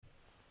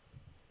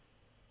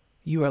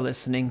You are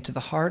listening to The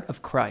Heart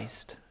of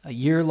Christ, a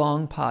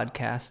year-long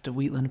podcast of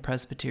Wheatland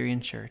Presbyterian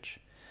Church.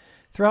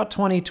 Throughout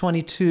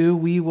 2022,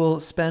 we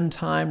will spend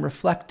time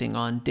reflecting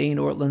on Dane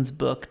Ortland's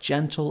book,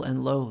 Gentle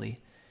and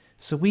Lowly,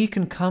 so we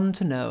can come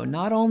to know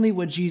not only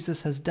what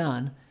Jesus has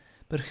done,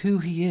 but who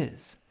he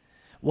is.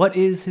 What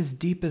is his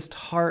deepest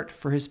heart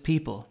for his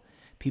people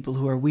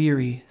who are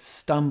weary,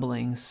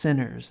 stumbling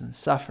sinners and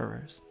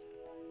sufferers?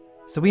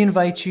 So we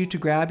invite you to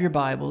grab your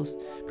Bibles,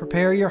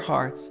 prepare your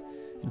hearts,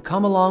 and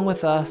come along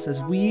with us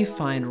as we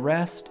find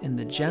rest in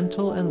the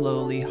gentle and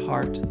lowly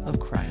heart of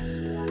Christ.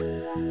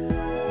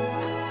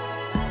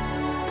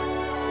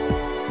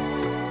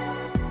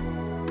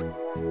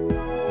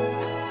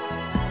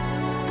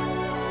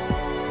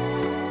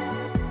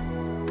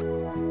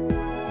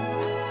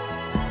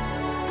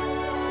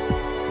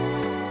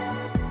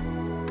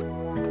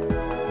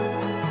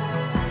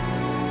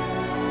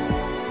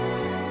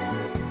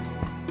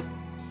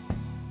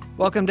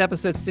 Welcome to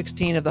episode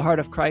 16 of The Heart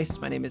of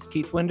Christ. My name is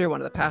Keith Winder,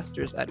 one of the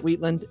pastors at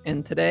Wheatland,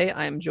 and today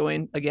I am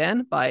joined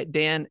again by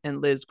Dan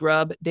and Liz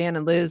Grubb. Dan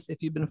and Liz,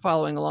 if you've been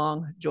following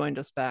along, joined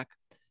us back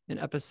in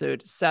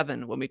episode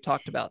 7 when we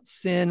talked about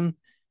sin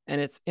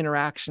and its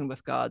interaction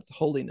with God's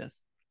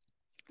holiness.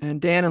 And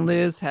Dan and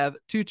Liz have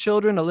 2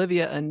 children,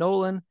 Olivia and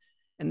Nolan,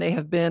 and they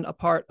have been a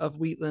part of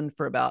Wheatland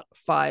for about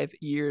 5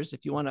 years.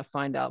 If you want to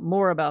find out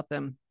more about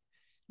them,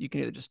 you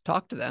can either just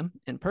talk to them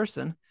in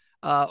person,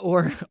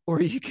 or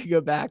you could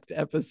go back to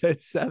episode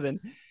 7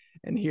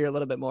 and hear a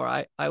little bit more.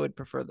 I would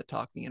prefer the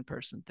talking in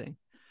person thing.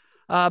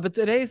 But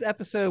today's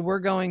episode, we're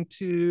going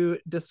to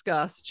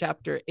discuss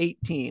chapter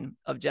 18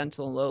 of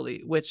Gentle and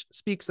Lowly, which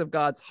speaks of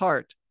God's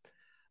heart,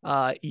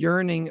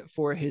 yearning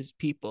for his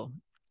people.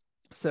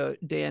 So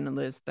Dan and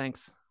Liz,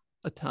 thanks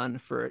a ton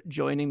for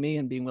joining me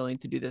and being willing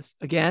to do this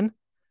again.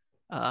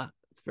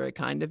 It's very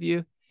kind of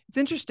you. It's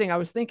interesting. I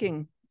was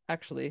thinking,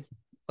 actually,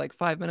 like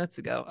 5 minutes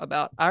ago,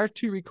 about our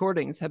 2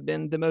 recordings have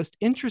been the most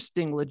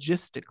interesting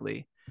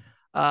logistically,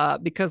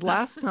 because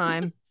last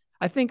time,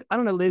 I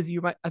don't know, Liz,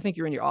 I think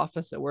you're in your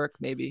office at work,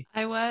 maybe.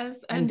 I was,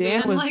 and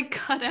Dan was like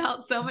cut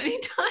out so many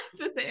times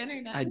with the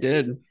internet. I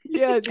did.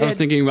 Yeah, I was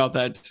thinking about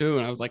that too,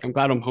 and I was like, I'm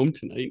glad I'm home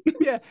tonight.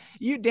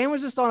 Yeah, Dan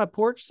was just on a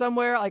porch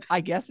somewhere. Like,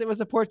 I guess it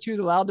was a porch he was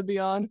allowed to be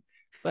on,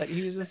 but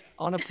he was just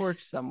on a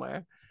porch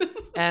somewhere.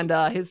 And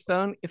his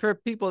phone, for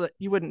people that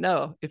you wouldn't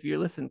know if you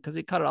listened, because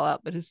we cut it all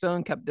out, but his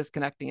phone kept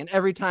disconnecting, and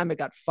every time it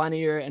got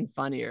funnier and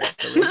funnier.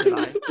 So Liz and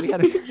I, we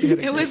had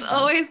it was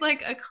always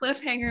like a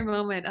cliffhanger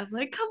moment of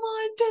like, come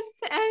on,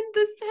 just end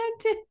the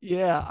sentence.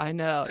 Yeah, I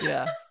know.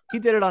 Yeah, he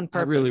did it on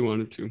purpose. I really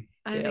wanted to.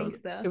 I think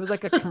so. It was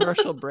like a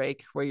commercial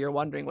break where you're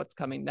wondering what's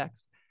coming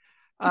next.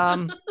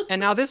 And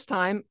now this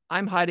time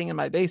I'm hiding in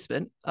my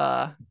basement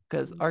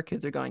because our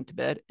kids are going to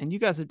bed, and you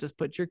guys have just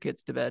put your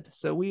kids to bed.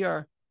 So we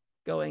are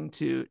going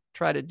to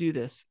try to do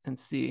this and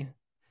see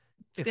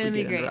if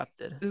we get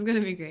interrupted. It's going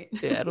to be great.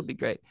 Yeah, it'll be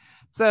great.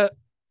 So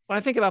when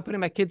I think about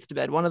putting my kids to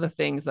bed, one of the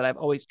things that I've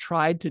always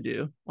tried to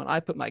do when I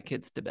put my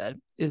kids to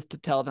bed is to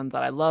tell them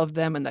that I love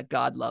them and that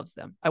God loves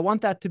them. I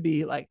want that to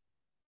be like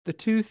the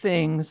 2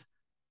 things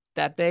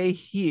that they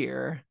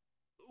hear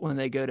when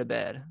they go to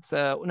bed.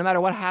 So no matter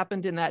what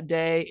happened in that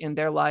day in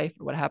their life,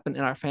 or what happened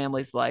in our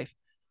family's life,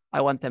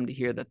 I want them to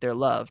hear that they're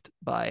loved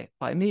by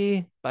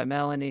me, by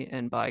Melanie,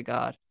 and by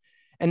God.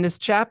 And this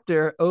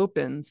chapter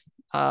opens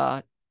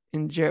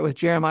with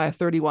Jeremiah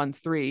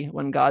 31:3,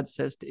 when God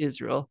says to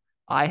Israel,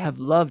 I have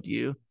loved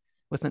you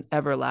with an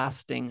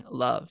everlasting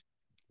love.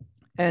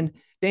 And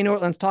Dane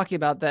Ortland's talking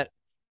about that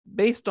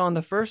based on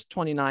the first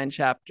 29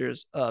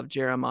 chapters of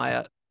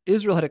Jeremiah,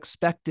 Israel had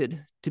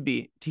expected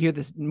to hear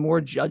this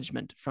more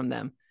judgment from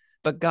them.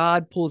 But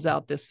God pulls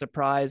out this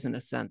surprise and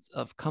a sense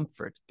of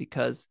comfort,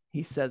 because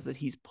he says that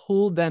he's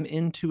pulled them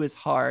into his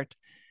heart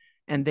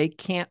and they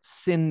can't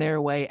sin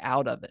their way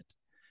out of it.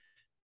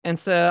 And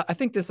so I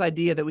think this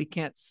idea that we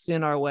can't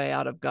sin our way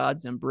out of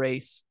God's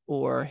embrace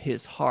or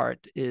his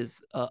heart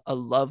is a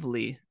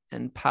lovely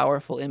and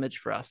powerful image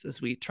for us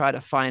as we try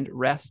to find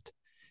rest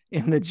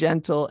in the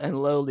gentle and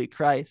lowly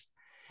Christ.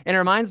 And it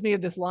reminds me of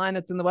this line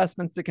that's in the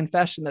Westminster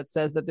Confession that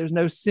says that there's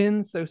no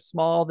sin so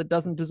small that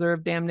doesn't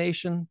deserve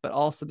damnation, but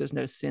also there's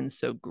no sin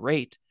so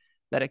great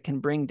that it can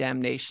bring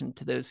damnation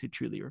to those who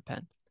truly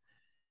repent.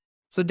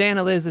 So Dan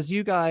and Liz, as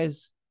you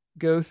guys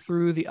go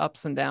through the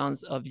ups and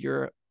downs of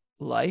your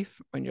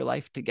life and your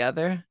life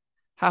together,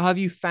 how have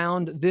you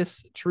found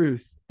this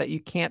truth that you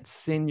can't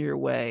sin your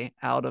way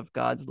out of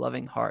God's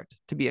loving heart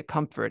to be a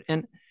comfort?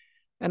 And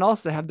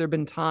also, have there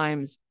been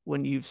times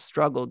when you've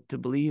struggled to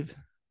believe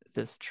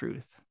this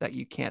truth that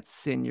you can't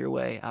sin your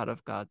way out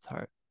of God's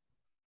heart?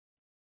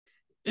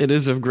 It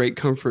is of great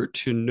comfort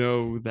to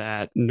know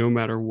that no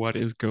matter what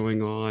is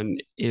going on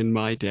in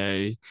my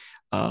day,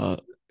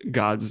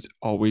 God's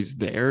always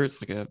there.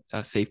 It's like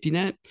a safety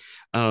net,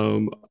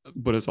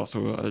 but it's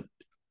also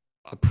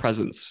a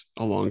presence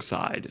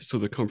alongside. So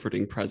the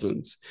comforting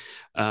presence,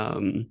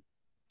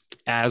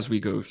 as we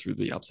go through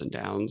the ups and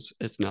downs,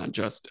 it's not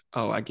just,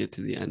 oh, I get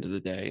to the end of the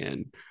day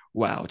and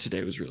wow,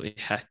 today was really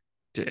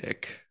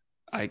hectic,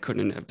 I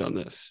couldn't have done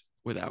this.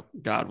 without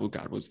God, well,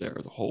 God was there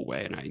the whole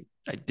way, and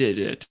I did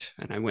it,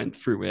 and I went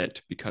through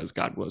it because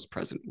God was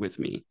present with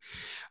me.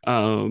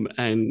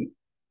 And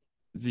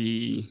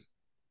the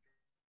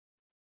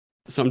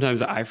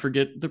sometimes I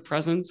forget the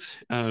presence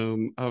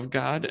of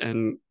God,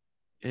 and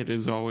it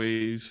is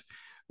always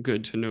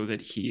good to know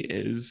that He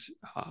is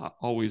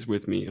always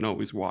with me and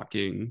always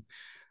walking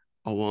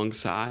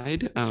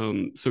alongside.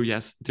 So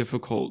yes,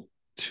 difficult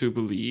to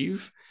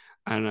believe,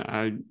 and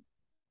I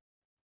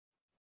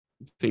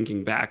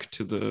thinking back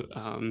to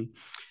the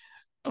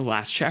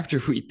last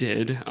chapter we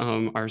did,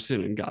 our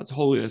sin and God's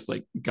holiness,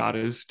 like God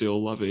is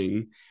still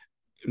loving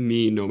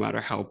me no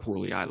matter how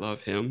poorly I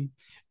love Him,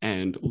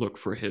 and look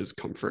for His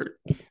comfort.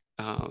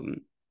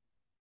 Um,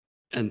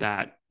 and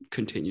that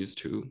continues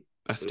to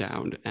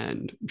astound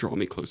and draw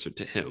me closer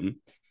to Him.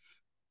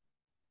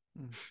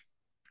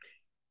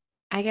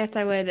 I guess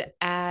I would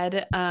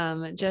add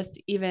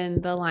just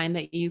even the line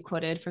that you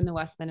quoted from the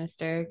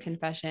Westminster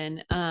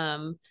Confession.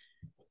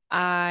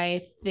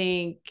 I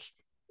think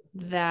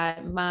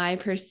that my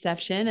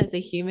perception as a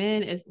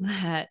human is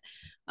that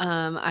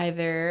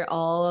either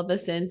all of the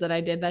sins that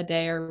I did that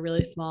day are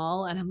really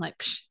small and I'm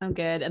like, I'm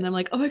good. And then I'm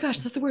like, oh my gosh,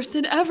 that's the worst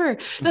sin ever.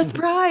 That's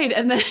pride.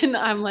 And then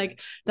I'm like,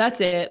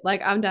 that's it.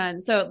 Like, I'm done.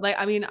 So, like,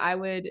 I mean, I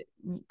would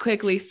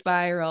quickly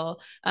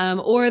spiral,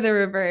 or the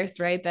reverse,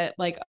 right? That,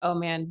 like, oh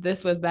man,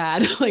 this was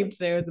bad. Like,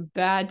 there was a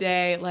bad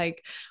day,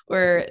 like,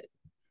 or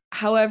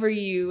however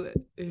you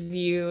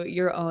view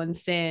your own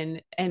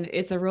sin. And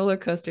it's a roller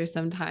coaster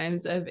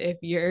sometimes of if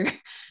you're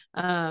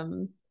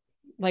um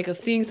like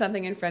seeing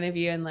something in front of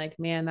you and like,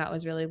 man, that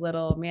was really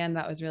little, man,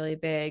 that was really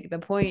big. The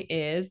point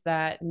is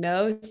that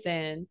no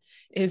sin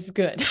is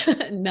good.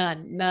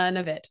 None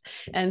of it.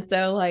 And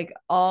so, like,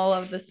 all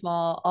of the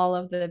small, all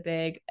of the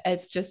big,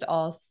 it's just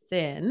all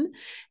sin.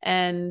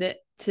 And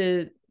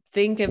to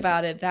think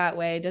about it that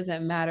way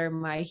doesn't matter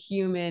my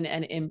human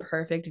and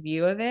imperfect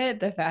view of it.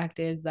 The fact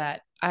is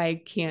that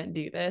I can't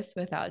do this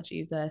without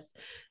Jesus.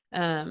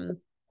 And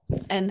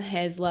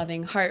his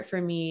loving heart for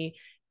me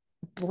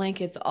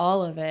blankets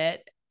all of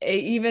it.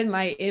 Even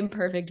my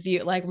imperfect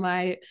view, like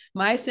my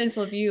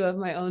sinful view of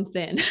my own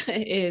sin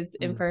is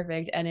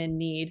imperfect and in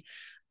need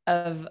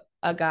of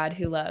a God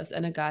who loves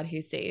and a God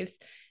who saves.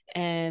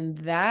 And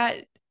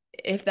that,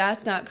 if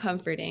that's not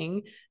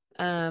comforting,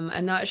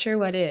 I'm not sure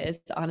what is,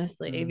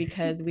 honestly,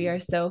 because we are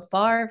so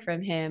far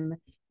from him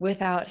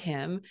without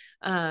him.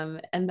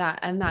 And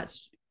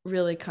that's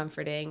really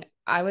comforting.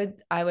 I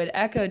would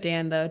echo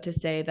Dan, though, to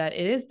say that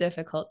it is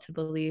difficult to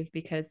believe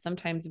because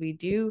sometimes we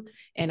do,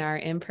 in our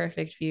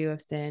imperfect view of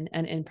sin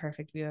and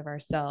imperfect view of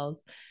ourselves,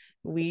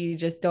 we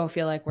just don't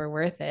feel like we're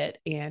worth it,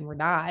 and we're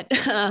not.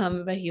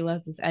 But he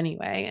loves us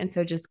anyway. And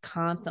so just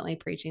constantly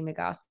preaching the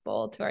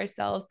gospel to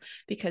ourselves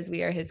because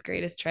we are his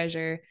greatest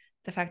treasure.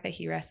 The fact that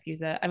he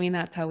rescues it. I mean,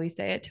 that's how we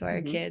say it to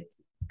our kids,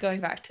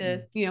 going back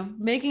to,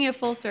 making it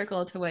full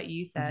circle to what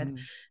you said.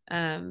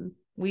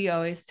 We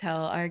always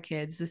tell our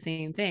kids the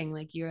same thing,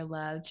 like, you're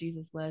loved,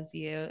 Jesus loves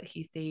you,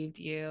 he saved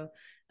you,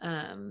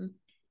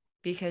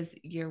 because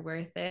you're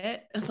worth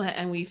it.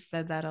 And we've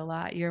said that a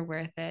lot. You're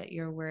worth it.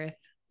 You're worth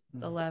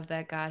the love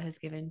that God has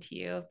given to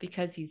you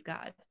because he's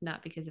God,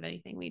 not because of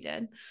anything we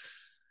did.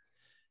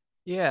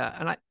 Yeah,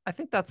 and I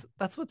think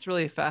that's what's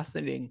really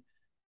fascinating.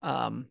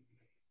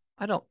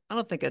 I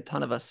don't think a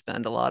ton of us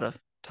spend a lot of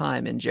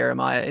time in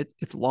Jeremiah.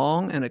 It's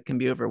long and it can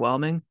be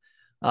overwhelming,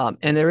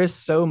 and there is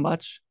so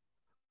much,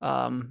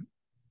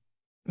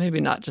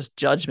 maybe not just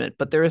judgment,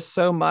 but there is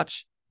so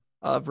much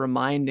of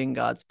reminding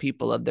God's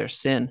people of their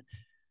sin.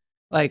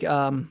 Like,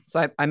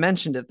 so I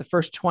mentioned it. The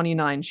first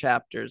 29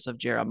 chapters of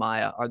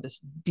Jeremiah are this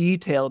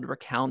detailed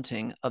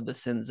recounting of the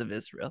sins of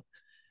Israel,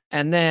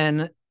 and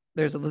then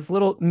there's this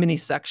little mini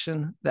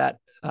section that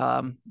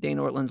Dane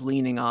Ortland's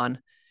leaning on.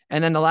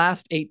 And then the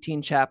last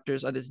 18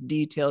 chapters are this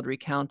detailed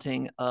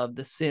recounting of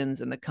the sins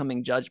and the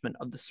coming judgment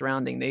of the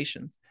surrounding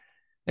nations.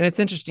 And it's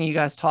interesting, you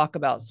guys talk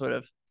about sort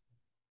of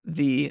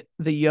the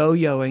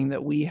yo-yoing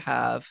that we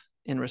have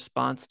in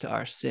response to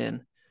our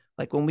sin.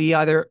 Like when we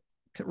either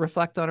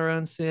reflect on our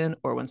own sin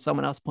or when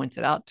someone else points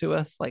it out to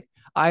us, like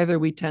either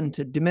we tend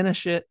to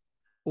diminish it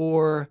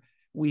or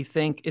we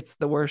think it's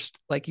the worst,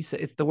 like you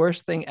said, it's the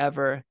worst thing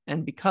ever.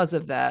 And because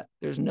of that,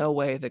 there's no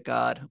way that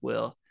God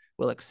will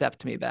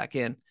accept me back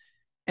in.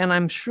 And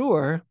I'm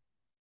sure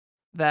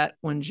that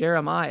when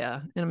Jeremiah,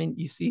 and I mean,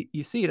 you see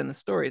it in the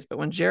stories, but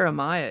when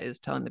Jeremiah is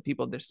telling the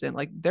people of their sin,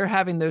 like they're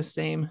having those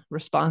same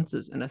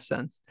responses in a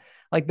sense.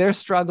 Like they're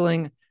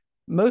struggling,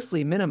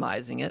 mostly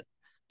minimizing it,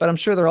 but I'm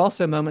sure there are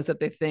also moments that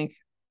they think,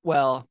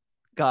 well,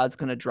 God's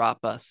going to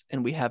drop us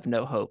and we have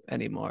no hope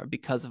anymore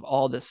because of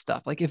all this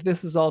stuff. Like if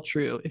this is all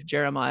true, if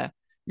Jeremiah,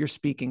 you're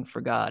speaking for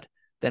God,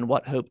 then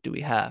what hope do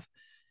we have?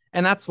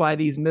 And that's why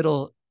these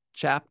middle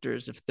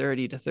chapters of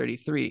 30 to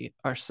 33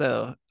 are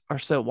so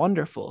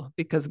wonderful,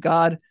 because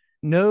God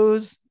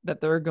knows that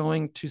they're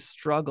going to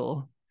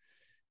struggle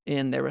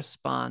in their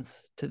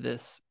response to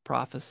this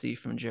prophecy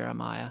from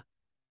Jeremiah.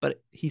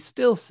 But he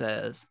still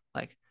says,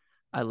 like,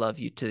 I love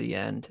you to the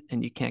end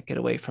and you can't get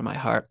away from my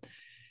heart.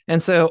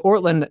 And so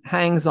Ortland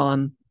hangs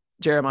on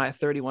Jeremiah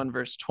 31,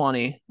 verse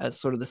 20, as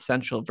sort of the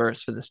central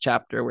verse for this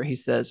chapter, where he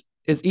says,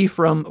 "Is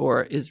Ephraim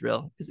or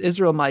Israel? Is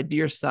Israel my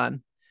dear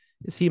son?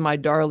 Is he my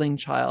darling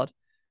child?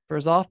 For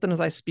as often as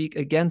I speak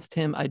against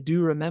him, I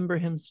do remember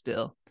him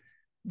still.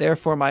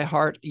 Therefore, my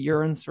heart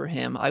yearns for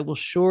him. I will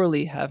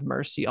surely have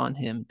mercy on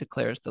him,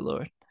 declares the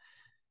Lord."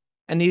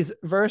 And these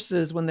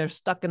verses, when they're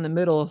stuck in the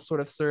middle, sort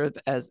of serve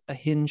as a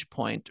hinge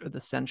point or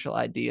the central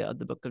idea of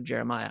the book of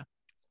Jeremiah.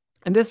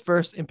 And this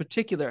verse in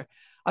particular,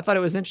 I thought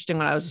it was interesting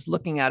when I was just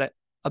looking at it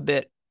a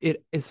bit.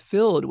 It is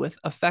filled with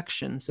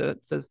affection. So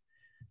it says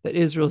that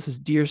Israel is his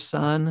dear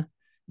son,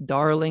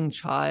 darling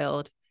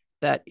child,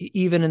 that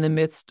even in the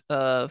midst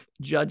of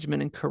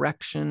judgment and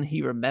correction,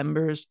 he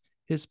remembers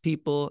his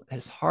people,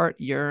 his heart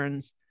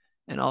yearns,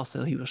 and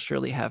also he will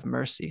surely have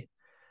mercy.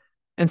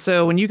 And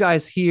so when you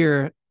guys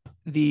hear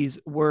these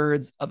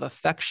words of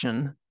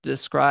affection to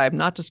describe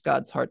not just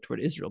God's heart toward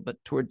Israel, but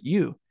toward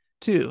you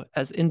too,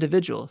 as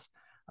individuals,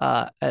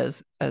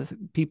 as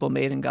people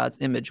made in God's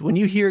image. When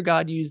you hear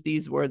God use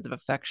these words of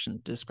affection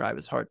to describe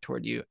his heart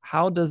toward you,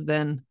 how does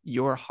then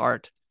your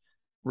heart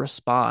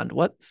respond?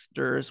 What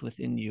stirs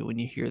within you when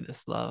you hear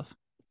this love?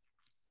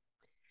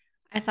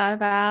 I thought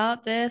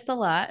about this a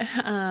lot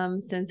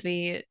since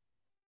we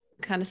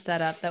kind of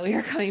set up that we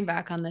were coming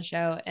back on the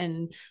show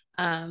and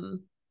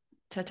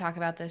to talk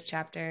about this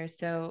chapter.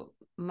 So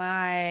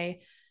I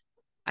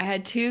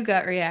had two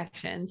gut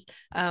reactions.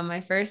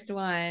 My first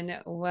one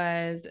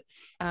was,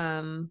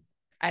 I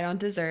don't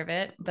deserve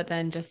it. But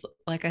then, just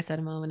like I said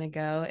a moment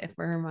ago, if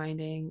we're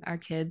reminding our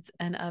kids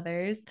and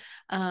others,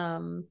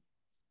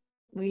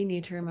 we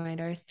need to remind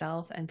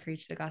ourselves and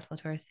preach the gospel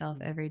to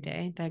ourselves every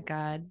day that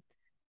God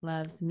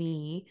loves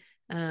me.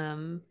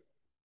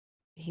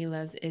 He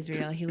loves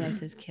Israel. He loves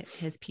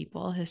his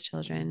people, his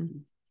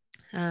children.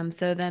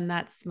 So then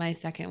that's my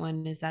second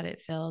one, is that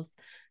it fills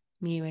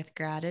me with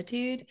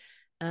gratitude,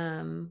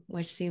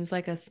 which seems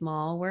like a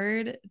small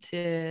word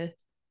to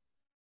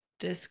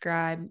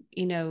describe,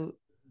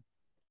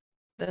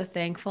 the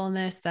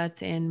thankfulness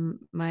that's in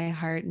my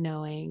heart,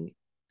 knowing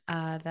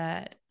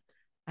that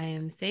I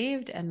am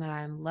saved and that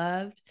I'm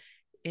loved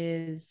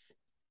is,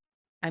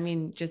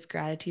 just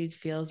gratitude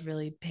feels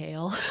really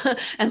pale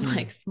and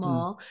like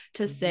small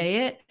to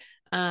say it.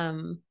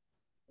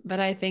 But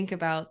I think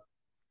about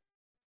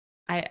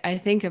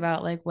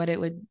like what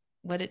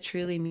it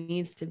truly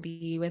means to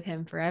be with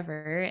him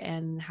forever,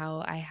 and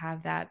how I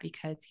have that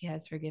because he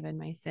has forgiven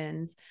my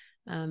sins,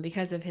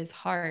 because of his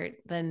heart.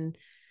 Then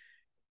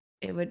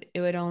it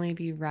would only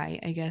be right,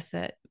 I guess,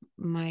 that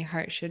my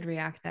heart should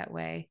react that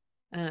way.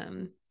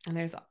 And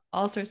there's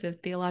all sorts of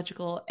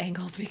theological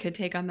angles we could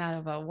take on that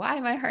about why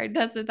my heart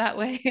does it that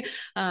way,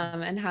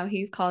 and how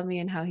he's called me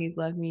and how he's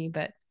loved me.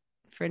 But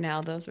for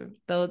now, those were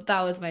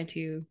my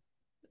two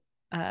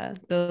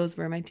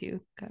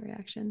gut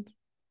reactions.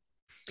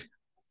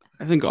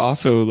 I think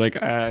also, like,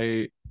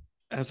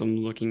 as I'm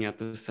looking at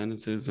the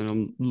sentences and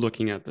I'm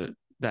looking at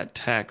that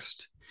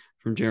text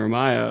from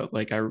Jeremiah,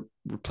 like, I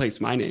replace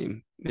my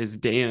name. Is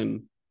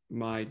Dan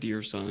my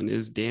dear son?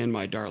 Is Dan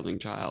my darling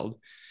child?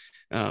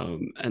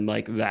 And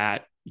like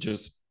that,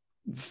 just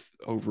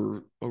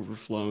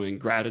overflowing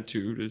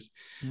gratitude is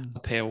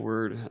a pale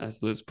word,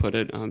 as Liz put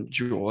it.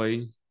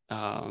 Joy,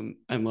 and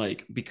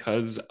like,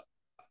 because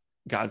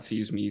God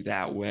sees me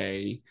that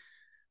way,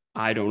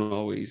 I don't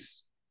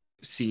always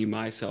see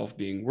myself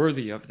being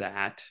worthy of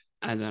that,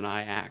 and then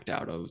I act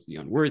out of the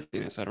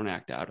unworthiness. I don't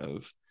act out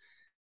of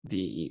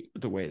the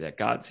way that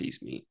God sees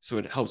me. So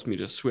it helps me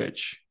to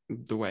switch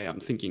the way I'm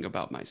thinking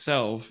about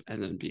myself,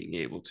 and then being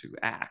able to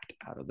act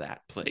out of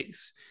that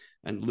place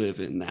and live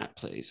in that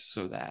place,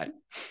 so that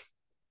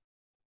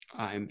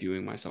I'm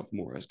viewing myself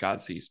more as God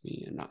sees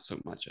me and not so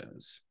much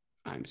as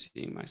I'm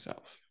seeing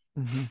myself.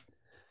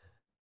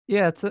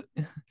 Yeah,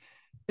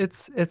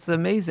 it's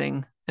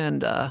amazing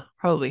and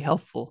probably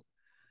helpful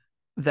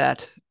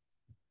that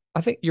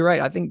I think you're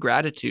right. I think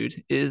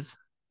gratitude is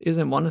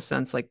in one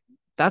sense like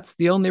that's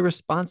the only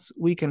response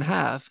we can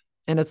have,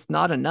 and it's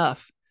not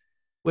enough,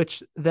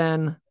 which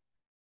then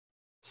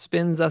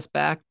spins us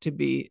back to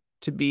be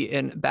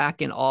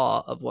back in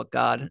awe of what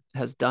God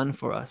has done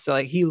for us. So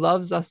like he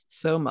loves us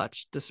so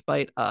much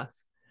despite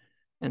us.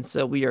 And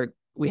so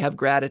we have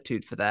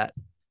gratitude for that.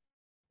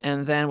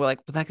 And then we're like,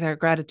 but that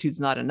gratitude's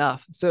not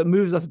enough. So it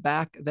moves us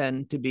back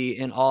then to be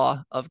in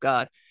awe of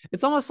God.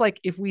 It's almost like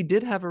if we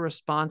did have a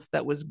response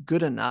that was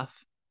good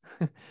enough,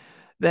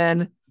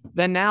 then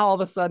now all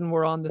of a sudden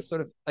we're on this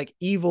sort of like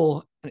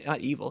even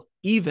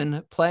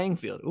playing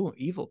field. Ooh,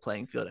 evil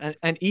playing field,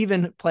 and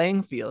even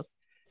playing field.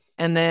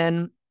 And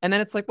then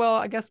it's like, well,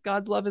 I guess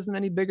God's love isn't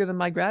any bigger than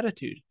my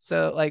gratitude.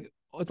 So like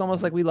it's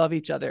almost like we love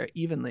each other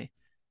evenly.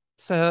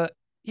 So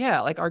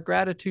yeah, like our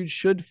gratitude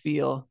should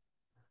feel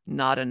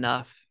not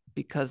enough,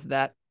 because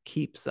that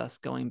keeps us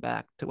going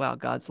back to, wow,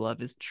 God's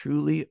love is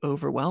truly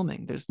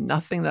overwhelming. There's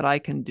nothing that I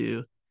can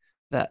do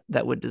that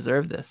would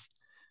deserve this.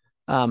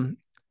 The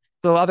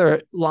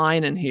other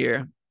line in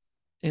here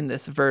in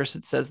this verse,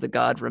 it says that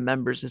God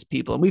remembers his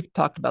people. And we've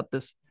talked about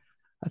this,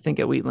 I think,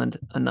 at Wheatland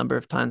a number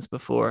of times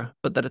before,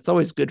 but that it's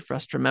always good for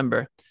us to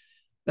remember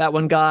that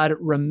when God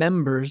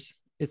remembers,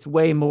 it's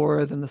way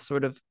more than the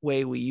sort of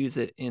way we use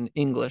it in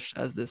English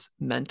as this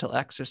mental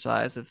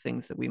exercise of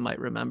things that we might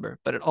remember.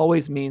 But it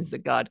always means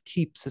that God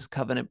keeps his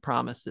covenant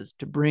promises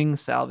to bring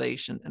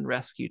salvation and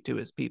rescue to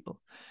his people.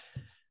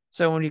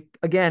 So when you,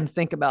 again,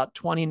 think about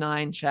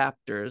 29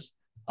 chapters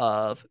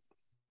of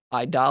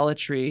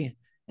idolatry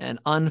and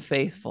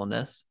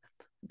unfaithfulness,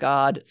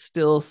 God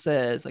still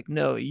says, like,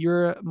 no,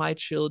 you're my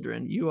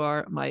children. You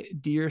are my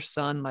dear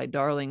son, my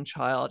darling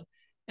child.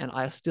 And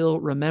I still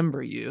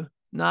remember you.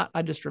 Not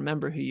I just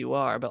remember who you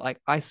are, but like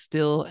I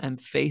still am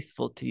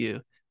faithful to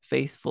you,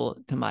 faithful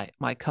to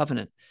my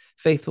covenant,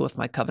 faithful with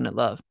my covenant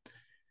love.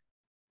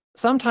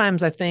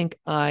 Sometimes I think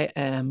I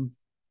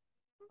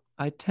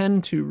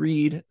tend to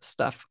read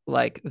stuff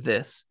like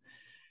this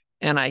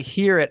and I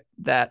hear it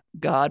that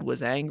God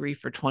was angry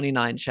for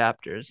 29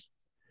 chapters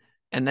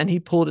and then he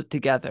pulled it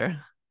together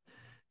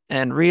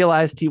and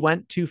realized he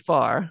went too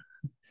far.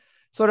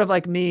 Sort of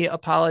like me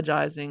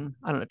apologizing,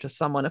 I don't know, to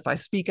someone if I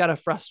speak out of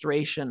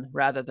frustration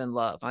rather than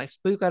love. I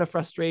speak out of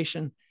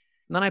frustration, and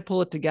then I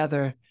pull it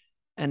together,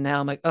 and now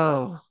I'm like,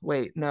 oh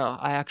wait, no,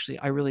 I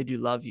really do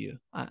love you,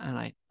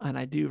 and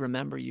I do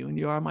remember you, and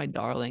you are my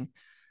darling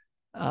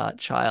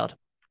child.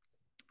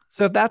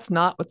 So if that's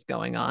not what's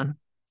going on,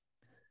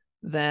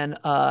 then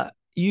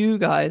you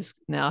guys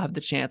now have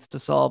the chance to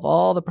solve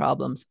all the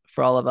problems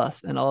for all of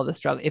us and all of the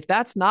struggle. If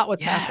that's not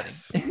what's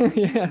happening,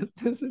 yes,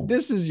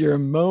 this is your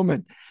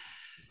moment.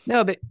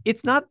 No, but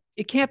it's not,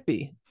 it can't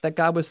be that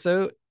God was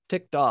so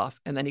ticked off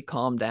and then he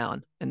calmed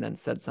down and then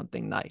said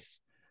something nice.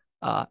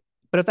 But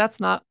if that's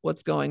not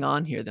what's going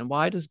on here, then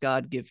why does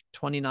God give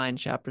 29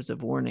 chapters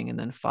of warning and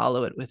then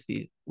follow it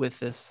with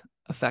this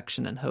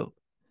affection and hope?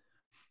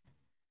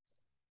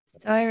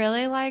 So I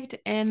really liked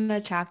in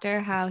the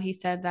chapter how he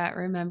said that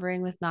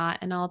remembering was not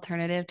an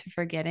alternative to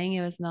forgetting,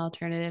 it was an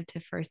alternative to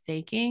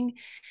forsaking.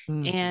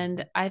 Mm.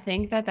 And I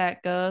think that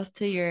that goes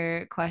to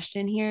your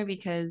question here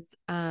because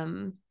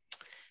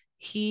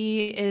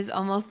he is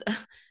almost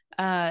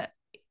uh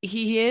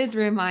he is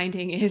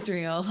reminding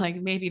Israel like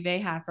maybe they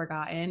have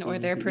forgotten or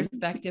their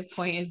perspective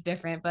point is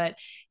different, but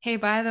hey,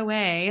 by the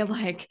way,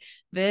 like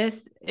this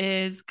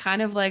is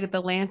kind of like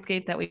the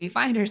landscape that we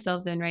find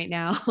ourselves in right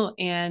now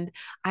and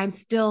I'm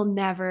still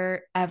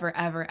never ever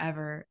ever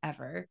ever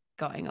ever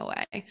going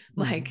away.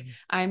 Like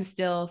I'm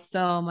still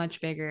so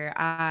much bigger.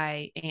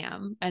 I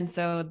am. And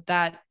so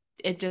that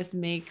it just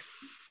makes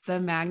the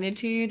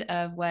magnitude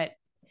of what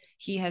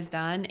he has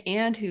done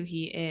and who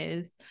he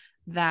is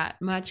that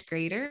much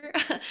greater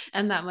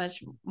and that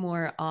much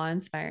more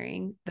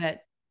awe-inspiring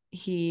that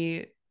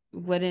he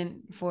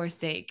wouldn't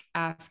forsake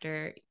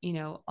after, you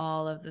know,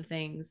 all of the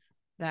things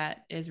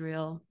that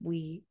Israel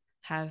we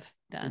have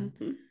done.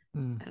 I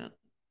don't,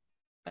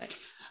 but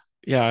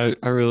Yeah,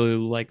 I really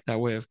like that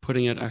way of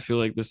putting it. I feel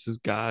like this is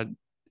God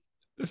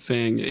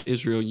saying,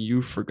 Israel,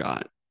 you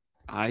forgot.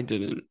 I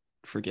didn't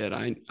forget.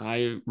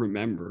 I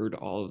remembered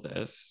all of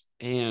this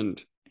and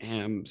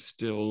am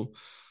still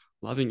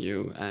loving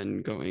you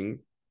and going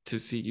to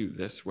see you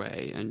this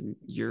way and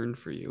yearn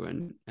for you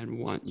and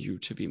want you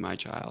to be my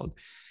child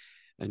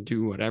and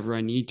do whatever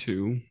I need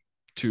to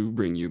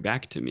bring you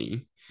back to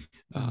me.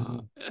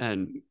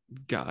 And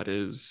God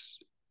is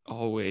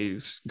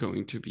always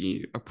going to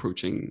be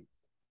approaching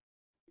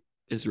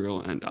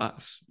Israel and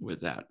us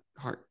with that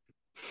heart.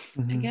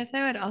 I guess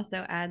I would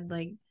also add,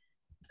 like,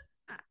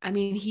 I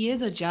mean, he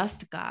is a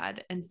just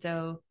God. And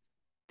so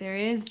there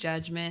is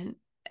judgment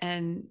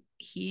and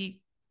he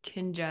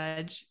can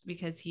judge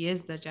because he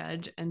is the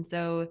judge. And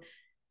so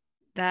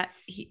that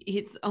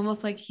it's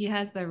almost like he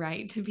has the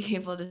right to be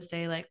able to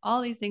say, like,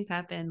 all these things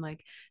happen,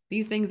 like,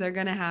 these things are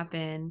going to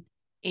happen.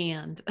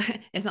 And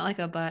it's not like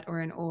a but or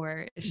an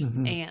or, it's just,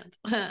 and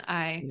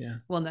I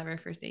will never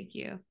forsake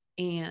you.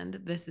 And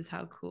this is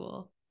how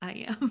cool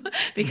I am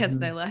because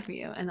I love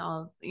you and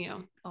all, you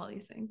know, all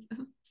these things.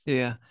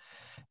 Yeah.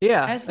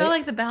 I just felt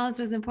like the balance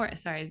was important.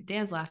 Sorry,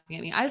 Dan's laughing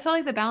at me. I just felt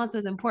like the balance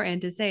was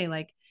important to say,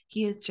 like,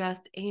 he is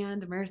just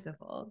and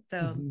merciful.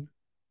 So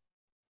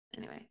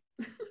anyway.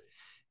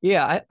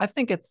 Yeah, I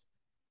think it's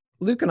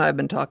Luke and I have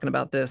been talking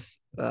about this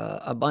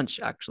a bunch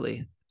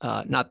actually.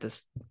 Not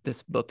this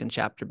book and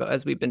chapter, but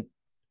as we've been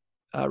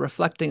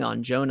reflecting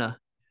on Jonah,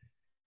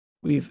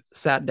 we've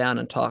sat down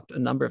and talked a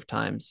number of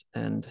times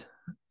and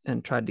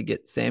tried to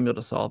get Samuel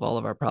to solve all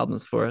of our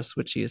problems for us,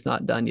 which he has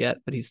not done yet,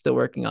 but he's still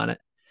working on it.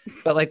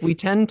 But like we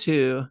tend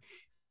to,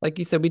 like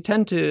you said, we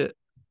tend to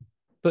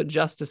put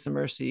justice and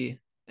mercy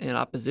in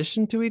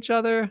opposition to each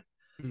other,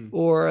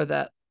 or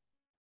that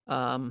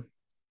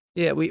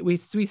we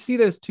see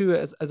those two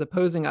as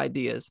opposing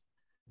ideas.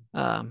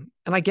 And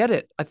I get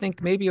it. I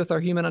think maybe with our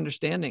human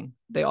understanding,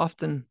 they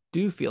often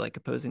do feel like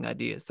opposing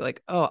ideas. They're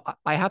like, oh,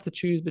 I have to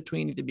choose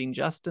between either being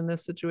just in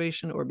this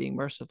situation or being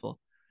merciful.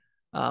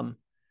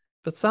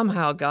 But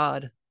somehow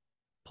God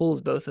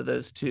pulls both of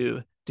those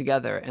two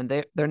together, and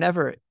they're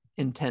never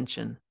in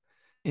tension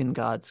in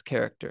God's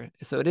character.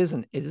 So it is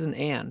an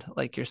and,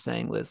 like you're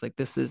saying, Liz. Like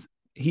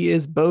he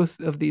is both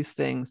of these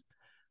things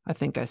I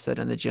think I said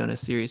in the Jonah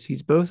series,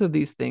 he's both of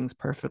these things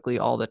perfectly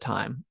all the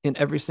time in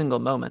every single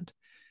moment,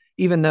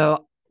 even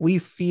though we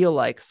feel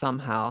like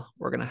somehow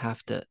we're going to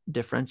have to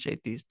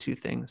differentiate these two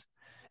things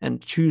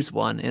and choose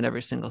one in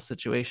every single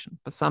situation.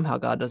 But somehow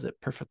God does it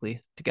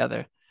perfectly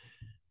together.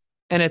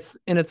 And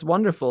it's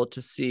wonderful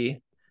to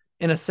see,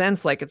 in a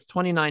sense, like it's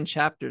 29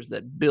 chapters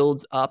that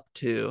builds up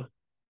to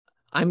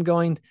I'm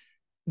going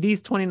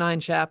these 29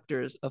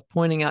 chapters of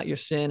pointing out your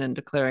sin and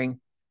declaring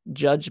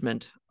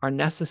judgment are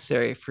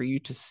necessary for you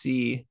to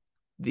see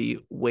the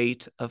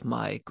weight of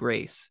my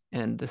grace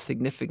and the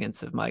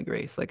significance of my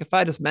grace. Like if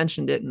I just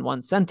mentioned it in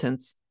one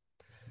sentence,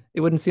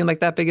 it wouldn't seem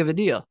like that big of a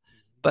deal.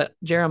 But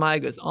Jeremiah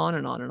goes on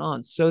and on and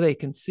on so they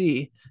can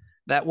see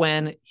that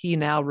when he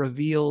now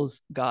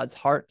reveals God's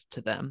heart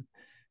to them,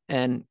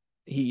 and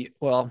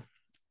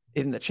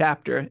in the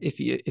chapter, if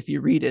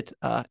you read it,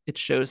 it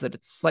shows that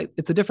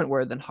it's a different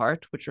word than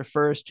heart, which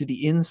refers to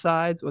the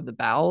insides or the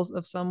bowels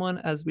of someone,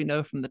 as we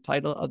know from the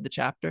title of the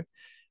chapter.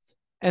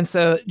 And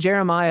so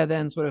Jeremiah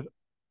then sort of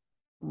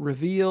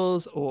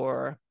reveals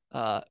or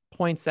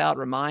points out,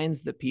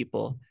 reminds the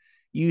people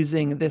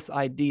using this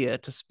idea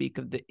to speak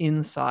of the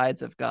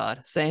insides of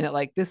God, saying that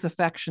like this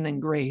affection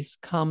and grace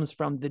comes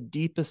from the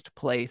deepest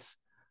place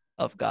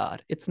of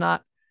God. It's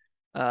not,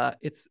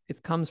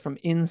 it comes from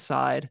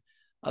inside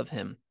of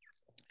him.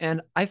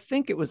 And I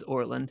think it was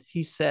Orland.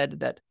 He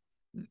said that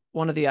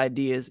one of the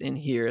ideas in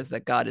here is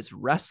that God is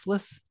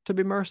restless to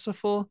be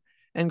merciful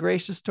and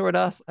gracious toward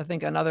us. I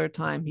think another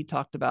time he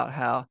talked about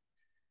how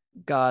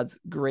God's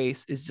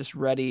grace is just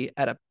ready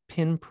at a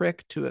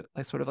pinprick to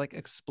like sort of like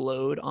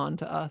explode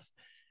onto us.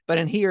 But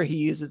in here, he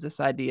uses this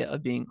idea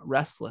of being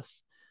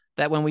restless,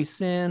 that when we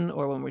sin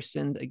or when we're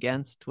sinned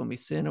against, when we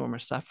sin or when we're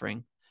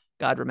suffering,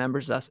 God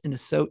remembers us and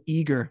is so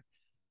eager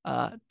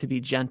to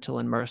be gentle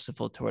and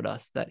merciful toward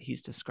us that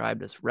he's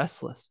described as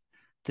restless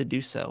to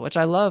do so, which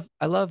I love.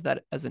 I love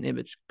that as an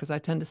image because I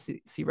tend to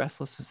see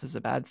restlessness as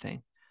a bad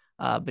thing,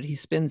 but he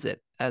spins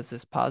it as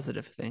this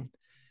positive thing.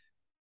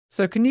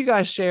 So can you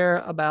guys share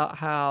about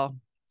how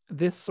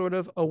this sort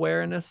of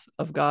awareness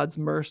of God's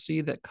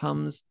mercy that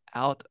comes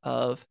out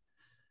of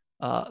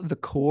the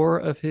core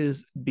of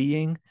his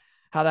being,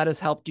 how that has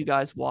helped you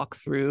guys walk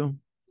through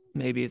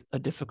maybe a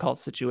difficult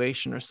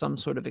situation or some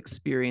sort of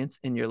experience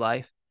in your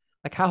life?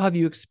 Like, how have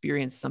you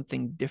experienced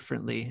something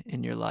differently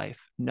in your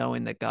life,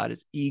 knowing that God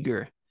is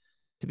eager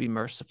to be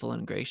merciful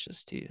and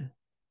gracious to you?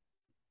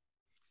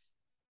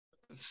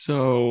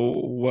 So,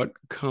 what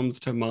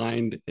comes to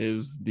mind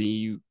is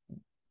the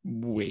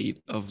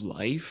weight of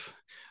life.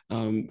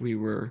 We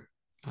were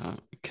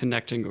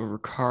connecting over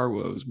car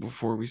woes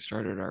before we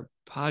started our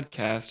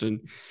podcast,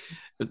 and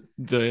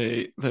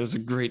that is a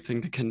great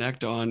thing to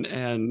connect on.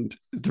 And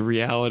the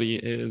reality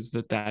is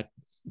that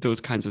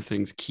those kinds of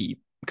things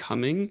keep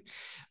coming,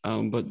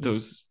 but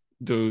those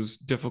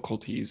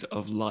difficulties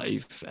of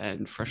life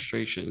and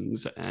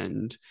frustrations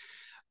and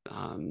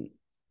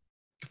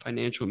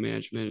financial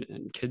management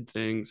and kid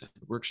things and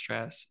work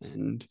stress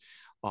and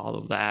all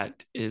of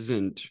that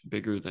isn't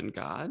bigger than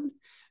God.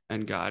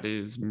 And God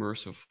is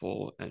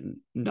merciful, and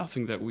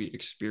nothing that we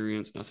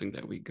experience, nothing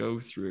that we go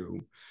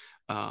through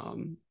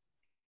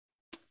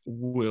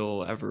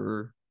will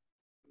ever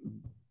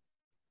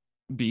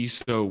be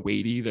so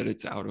weighty that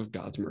it's out of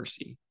God's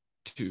mercy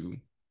to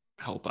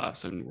help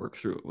us and work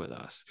through it with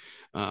us.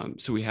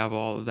 So we have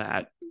all of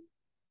that,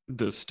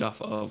 the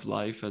stuff of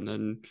life, and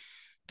then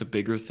the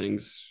bigger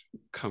things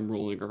come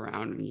rolling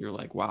around and you're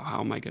like, wow,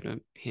 how am I going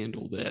to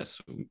handle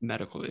this?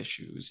 Medical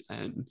issues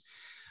and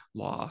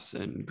loss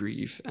and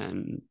grief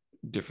and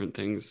different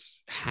things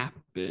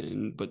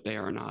happen, but they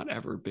are not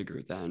ever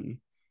bigger than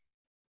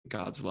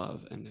God's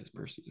love and his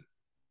mercy.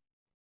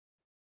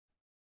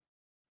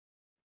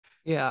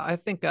 Yeah, I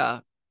think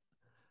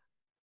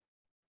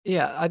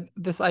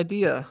this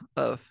idea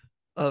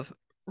of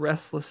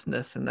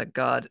restlessness and that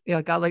God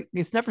like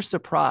he's never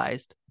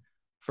surprised,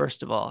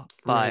 first of all,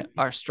 by Right.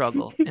 our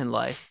struggle in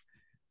life.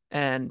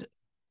 And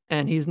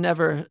he's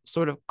never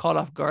sort of caught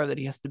off guard that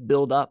he has to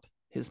build up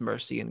his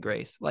mercy and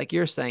grace. Like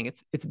you're saying,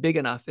 it's big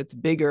enough, it's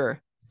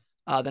bigger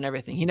than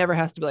everything. He never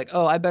has to be like,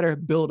 oh, I better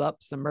build up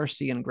some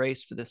mercy and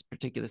grace for this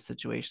particular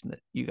situation that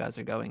you guys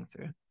are going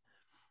through.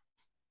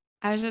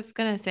 I was just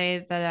gonna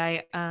say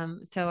that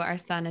so our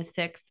son is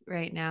 6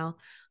 right now,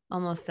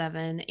 almost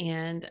 7,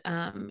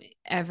 and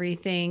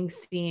everything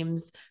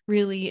seems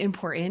really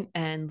important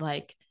and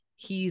like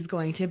he's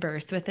going to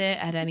burst with it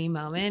at any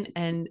moment,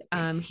 and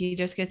he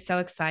just gets so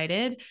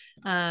excited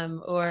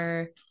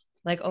or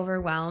like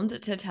overwhelmed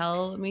to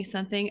tell me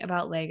something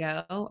about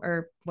Lego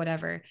or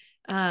whatever.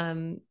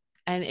 And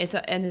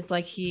it's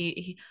like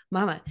he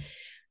Mama,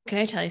 can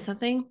I tell you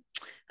something?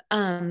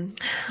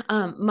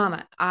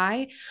 Mama,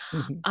 I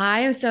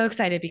am so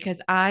excited because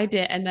I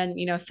did, and then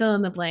fill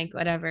in the blank,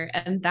 whatever.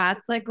 And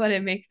that's like what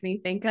it makes me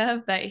think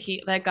of,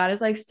 that God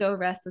is like so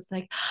restless,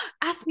 like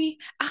ask me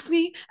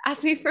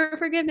for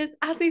forgiveness,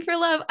 ask me for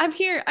love. I'm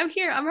here,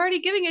 I'm already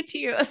giving it to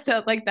you.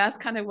 So like that's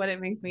kind of what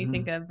it makes me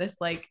think of, this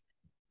like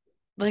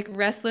like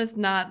restless,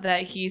 not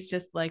that he's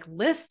just like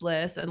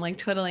listless and like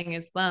twiddling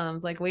his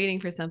thumbs, like waiting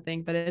for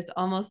something, but it's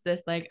almost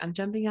this like, I'm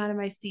jumping out of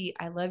my seat.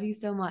 I love you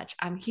so much.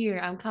 I'm here.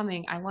 I'm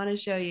coming. I want to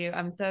show you.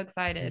 I'm so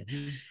excited.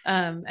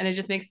 And it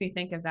just makes me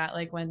think of that,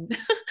 like when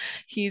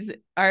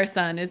our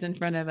son is in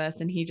front of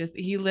us and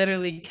he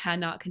literally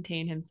cannot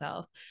contain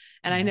himself.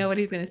 And I know what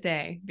he's going to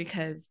say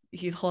because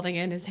he's holding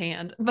it in his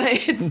hand, but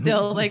it's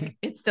still like,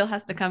 it still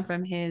has to come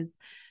from his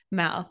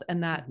mouth.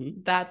 And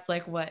that's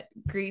like what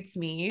greets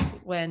me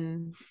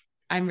when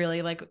I'm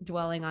really like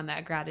dwelling on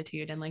that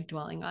gratitude and like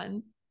dwelling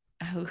on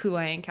who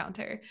I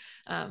encounter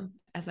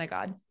as my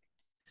God.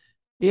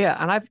 Yeah.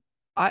 And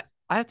I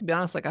have to be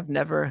honest, like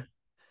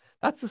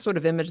that's the sort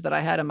of image that I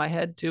had in my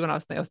head too. And I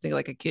was thinking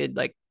like a kid,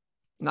 like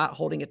not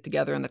holding it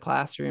together in the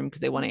classroom because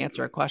they want to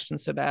answer our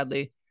questions so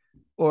badly.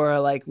 Or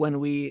like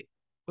when we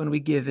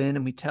give in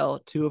and we tell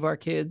two of our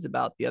kids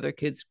about the other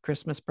kid's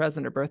Christmas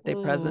present or birthday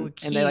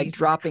present, and they like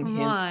dropping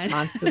hints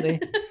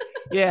constantly.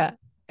 Yeah.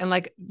 And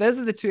like, those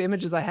are the two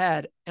images I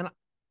had. And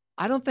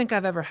I don't think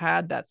I've ever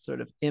had that sort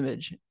of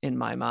image in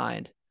my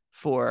mind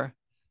for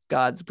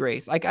God's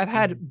grace. Like I've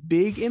had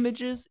big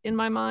images in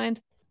my mind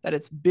that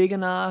it's big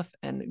enough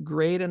and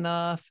great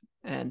enough.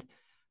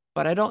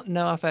 But I don't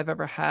know if I've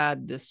ever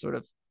had this sort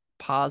of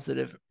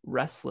positive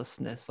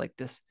restlessness, like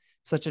this,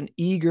 such an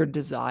eager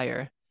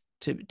desire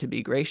to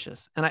be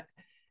gracious. So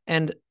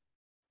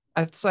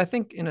I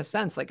think in a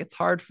sense, like it's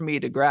hard for me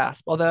to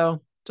grasp,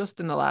 although just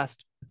in the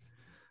last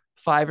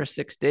 5 or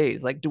 6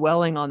 days, like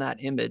dwelling on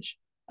that image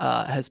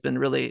has been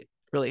really,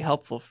 really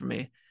helpful for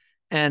me.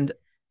 And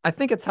I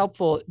think it's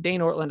helpful.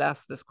 Dane Ortland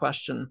asked this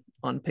question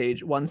on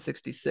page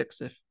 166.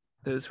 If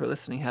those who are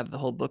listening have the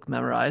whole book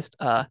memorized,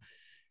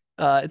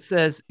 he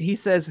says,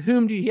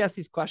 he asks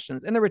these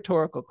questions, and they're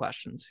rhetorical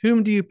questions.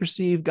 Whom do you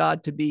perceive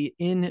God to be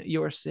in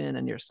your sin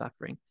and your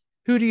suffering?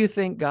 Who do you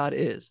think God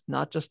is,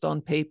 not just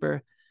on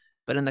paper,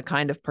 but in the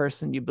kind of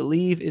person you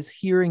believe is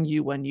hearing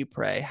you when you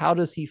pray? How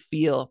does he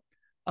feel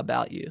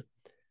about you?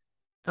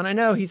 And I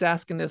know he's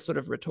asking this sort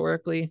of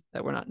rhetorically,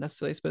 that we're not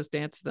necessarily supposed to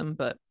answer them,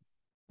 but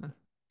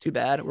too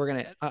bad.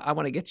 I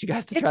want to get you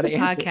guys to try to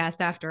answer. It's a podcast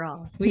after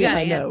all.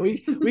 I know.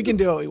 We can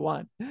do what we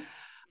want.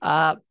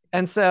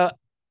 And so,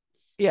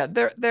 yeah,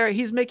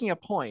 he's making a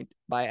point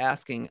by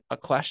asking a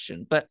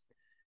question, but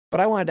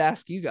I wanted to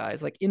ask you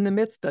guys, like in the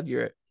midst of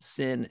your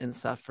sin and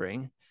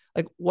suffering,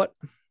 like what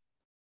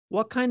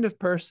kind of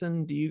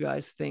person do you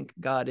guys think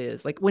God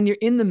is? Like when you're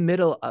in the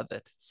middle of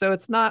it. So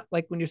it's not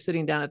like when you're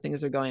sitting down and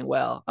things are going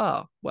well.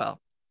 Oh,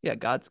 well, yeah,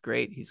 God's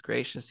great. He's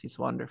gracious. He's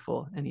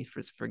wonderful. And he's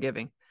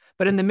forgiving.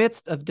 But in the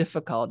midst of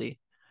difficulty,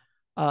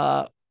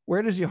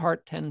 where does your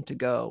heart tend to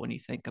go when you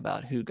think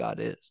about who God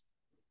is?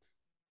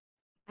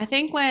 I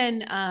think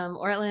when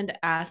Ortland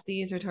asked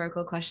these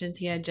rhetorical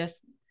questions,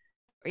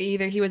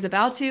 either he was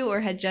about to or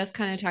had just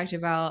kind of talked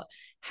about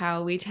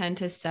how we tend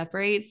to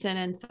separate sin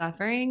and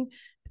suffering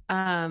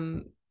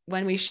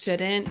when we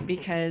shouldn't,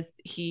 because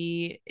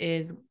he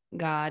is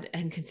God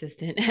and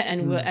consistent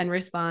and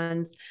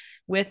responds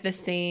with the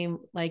same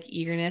like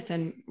eagerness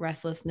and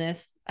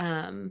restlessness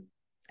and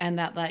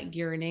that like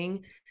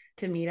yearning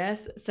to meet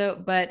us. So,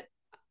 but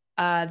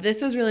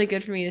this was really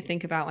good for me to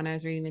think about when I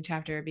was reading the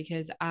chapter,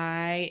 because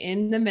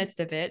in the midst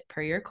of it,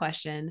 per your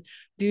question,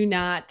 do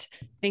not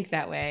think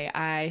that way.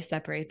 I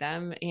separate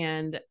them,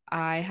 and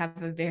I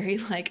have a very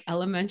like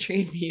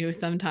elementary view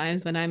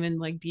sometimes when I'm in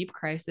like deep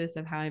crisis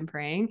of how I'm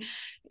praying.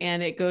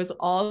 And it goes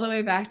all the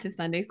way back to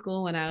Sunday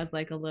school when I was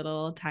like a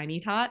little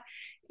tiny tot,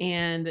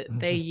 and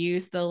they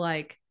use the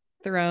like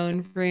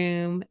throne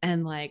room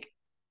and like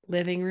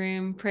living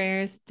room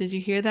prayers. Did you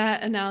hear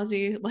that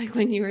analogy like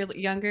when you were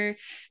younger?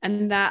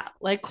 And that,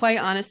 like, quite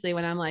honestly,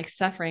 when I'm like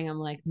suffering, I'm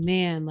like,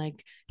 man,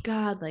 like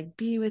God, like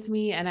be with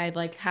me. And I'd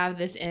like have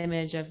this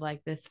image of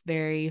like this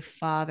very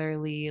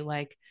fatherly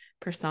like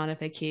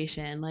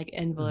personification like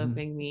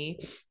enveloping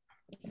me.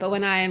 But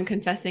when I am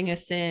confessing a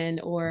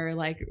sin or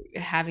like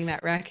having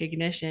that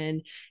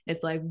recognition,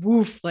 it's like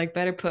woof, like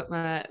better dress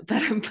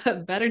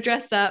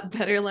up,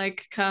 better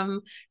like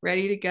come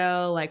ready to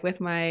go, like with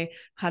my,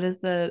 how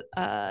does the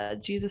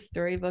Jesus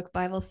Storybook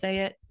Bible say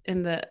it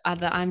in the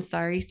I'm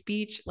sorry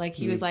speech? Like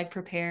he was like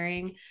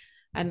preparing.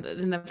 And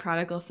in the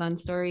prodigal son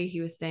story,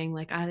 he was saying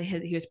like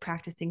he was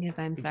practicing his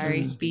I'm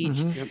sorry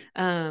speech.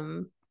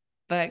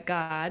 But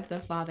God, the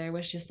Father,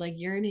 was just like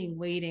yearning,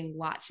 waiting,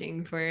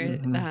 watching for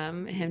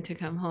him to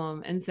come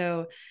home. And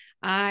so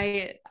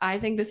I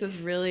think this was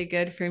really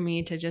good for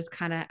me to just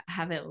kind of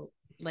have it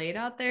laid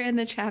out there in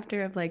the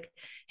chapter of like,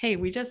 hey,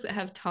 we just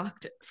have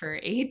talked for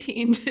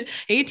 18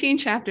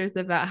 chapters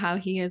about how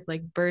he is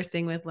like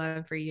bursting with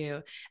love for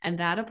you. And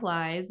that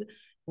applies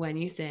when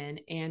you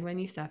sin and when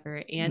you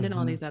suffer and in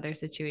all these other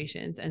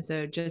situations. And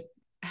so just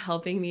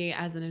helping me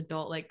as an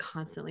adult like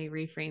constantly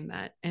reframe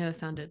that. And it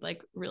sounded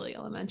like really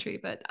elementary,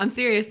 but I'm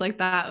serious. Like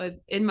that was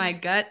in my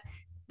gut.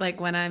 Like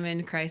when I'm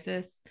in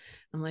crisis,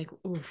 I'm like,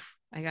 oof,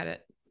 I got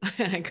it.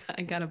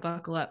 I gotta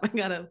buckle up. I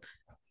gotta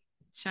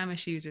shine my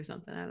shoes or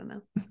something. I don't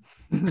know.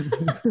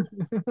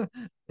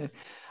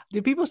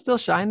 Do people still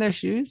shine their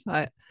shoes?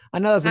 I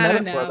know that's a I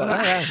don't metaphor,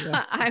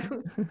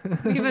 know.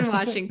 but We've been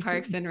watching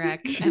Parks and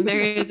Rec, and there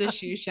is a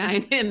shoe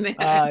shine in there.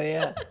 Oh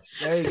yeah,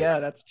 there you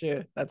go. That's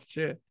true. That's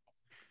true.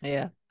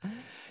 Yeah.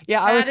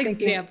 Yeah, I Bad was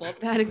thinking, example.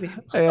 Bad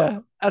example.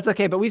 yeah, that's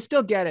okay, but we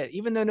still get it,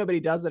 even though nobody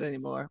does it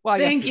anymore. Well, I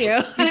guess Thank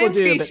you. people I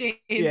do, but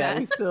appreciate yeah, that.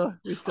 we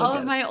still All get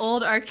of it. my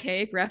old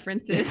archaic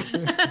references,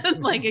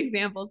 like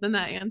examples in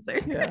that answer.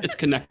 Yeah, It's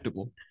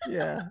connectable.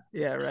 yeah,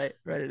 yeah, right,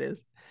 right. It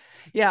is.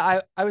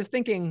 Yeah, I was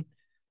thinking,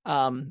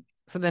 so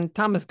then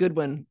Thomas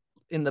Goodwin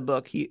in the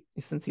book,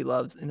 since he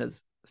loves and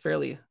is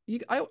fairly,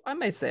 I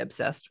might say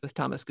obsessed with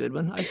Thomas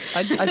Goodwin. I'd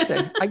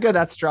say I go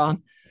that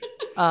strong.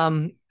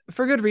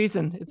 For good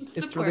reason.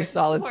 It's really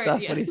solid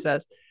stuff, what he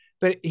says.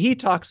 But he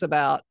talks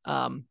about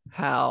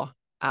how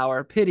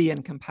our pity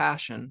and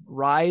compassion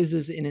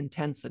rises in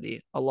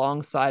intensity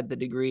alongside the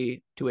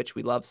degree to which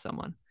we love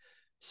someone.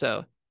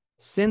 So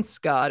since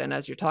God, and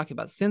as you're talking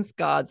about, since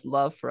God's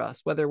love for us,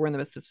 whether we're in the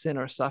midst of sin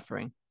or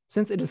suffering,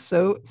 since it is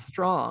so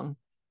strong,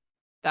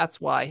 that's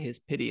why his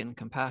pity and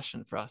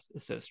compassion for us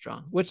is so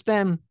strong, which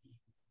then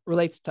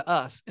relates to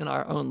us in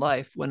our own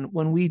life.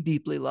 When we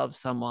deeply love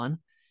someone,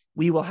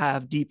 we will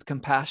have deep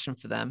compassion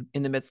for them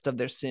in the midst of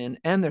their sin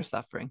and their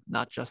suffering,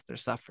 not just their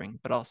suffering,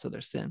 but also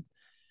their sin.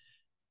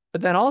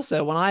 But then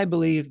also, when I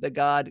believe that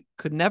God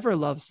could never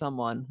love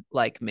someone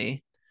like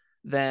me,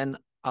 then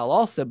I'll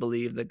also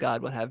believe that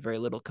God would have very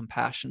little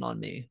compassion on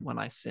me when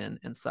I sin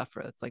and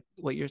suffer. It's like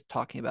what you're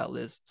talking about,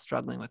 Liz,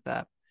 struggling with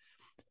that.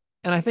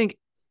 And I think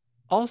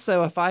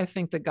also, if I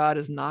think that God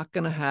is not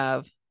going to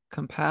have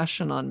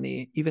compassion on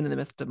me, even in the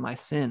midst of my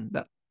sin,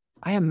 that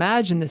I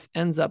imagine this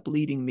ends up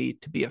leading me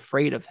to be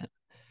afraid of him,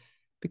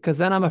 because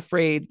then I'm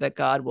afraid that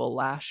God will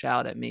lash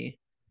out at me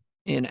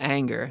in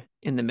anger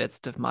in the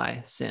midst of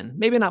my sin.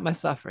 Maybe not my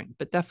suffering,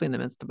 but definitely in the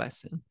midst of my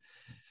sin.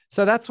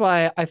 So that's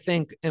why I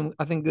think, and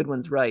I think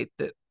Goodwin's right,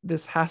 that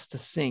this has to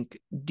sink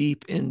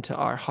deep into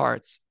our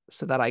hearts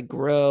so that I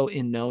grow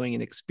in knowing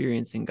and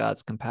experiencing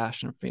God's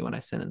compassion for me when I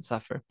sin and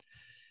suffer.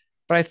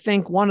 But I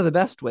think one of the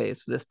best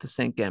ways for this to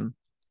sink in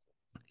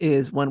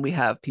is when we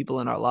have people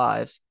in our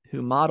lives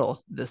who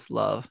model this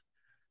love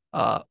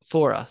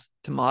for us,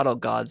 to model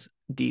God's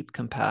deep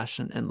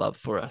compassion and love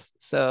for us.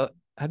 So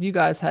have you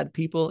guys had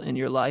people in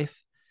your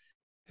life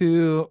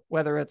who,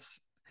 whether it's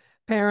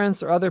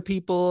parents or other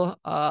people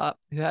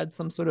who had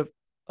some sort of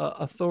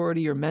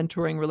authority or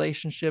mentoring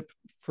relationship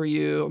for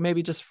you, or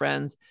maybe just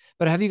friends,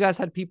 but have you guys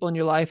had people in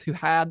your life who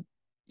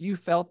you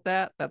felt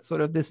that sort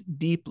of this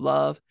deep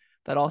love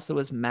that also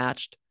was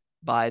matched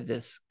by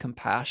this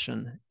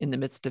compassion in the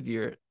midst of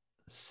your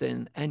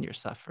sin and your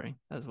suffering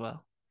as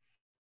well?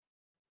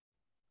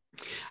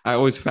 I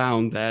always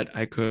found that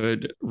I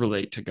could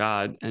relate to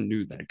God and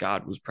knew that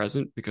God was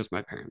present because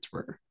my parents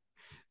were,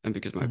 and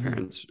because my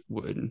parents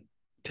would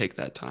take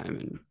that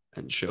time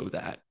and show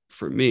that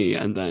for me.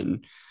 And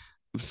then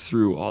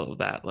through all of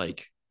that,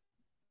 like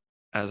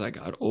as I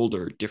got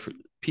older, different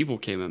people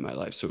came in my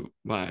life. So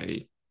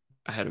I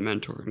had a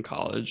mentor in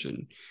college,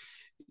 and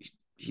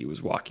he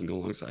was walking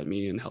alongside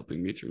me and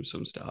helping me through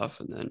some stuff,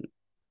 and then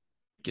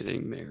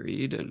getting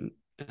married and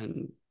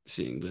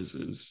seeing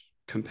Liz's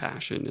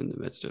compassion in the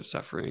midst of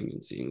suffering,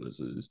 and seeing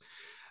Liz's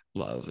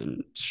love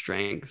and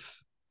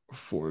strength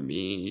for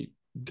me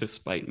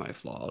despite my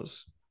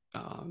flaws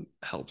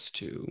helps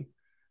to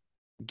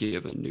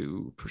give a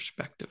new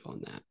perspective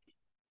on that.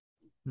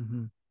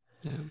 Mm-hmm.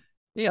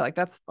 Yeah, like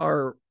that's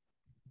our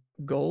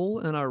goal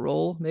and our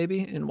role,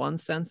 maybe in one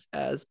sense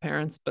as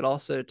parents, but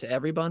also to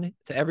everyone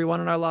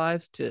in our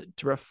lives, to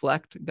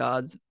reflect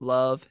God's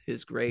love,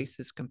 his grace,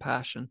 his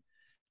compassion,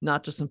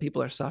 not just when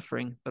people are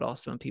suffering, but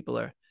also when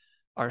people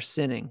are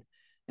sinning,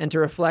 and to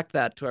reflect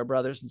that to our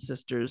brothers and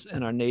sisters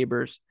and our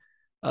neighbors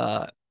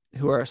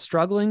who are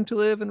struggling to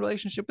live in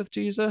relationship with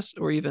Jesus,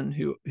 or even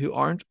who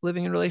aren't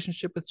living in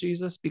relationship with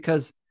Jesus,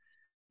 because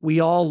we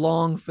all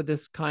long for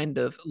this kind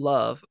of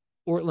love.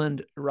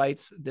 Ortland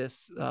writes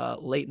this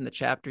late in the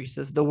chapter. He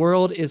says, the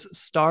world is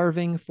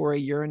starving for a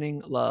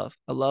yearning love,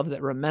 a love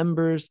that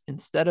remembers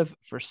instead of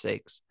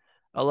forsakes,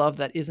 a love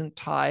that isn't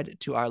tied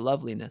to our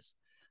loveliness,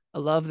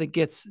 a love that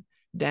gets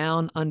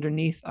down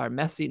underneath our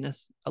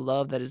messiness, a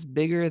love that is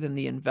bigger than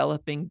the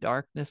enveloping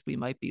darkness we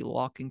might be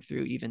walking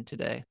through even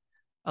today,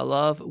 a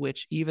love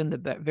which even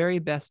the very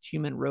best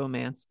human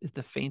romance is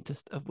the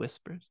faintest of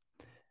whispers.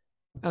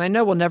 And I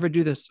know we'll never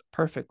do this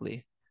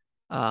perfectly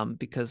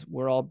because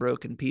we're all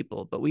broken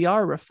people, but we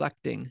are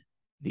reflecting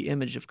the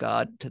image of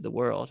God to the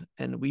world.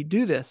 And we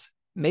do this.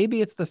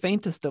 Maybe it's the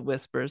faintest of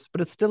whispers,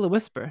 but it's still a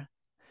whisper.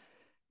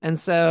 And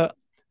so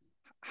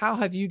how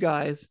have you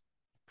guys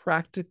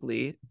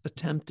practically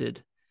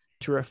attempted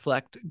to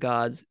reflect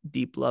God's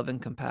deep love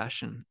and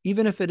compassion,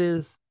 even if it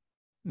is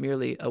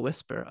merely a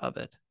whisper of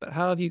it? But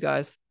how have you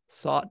guys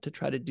sought to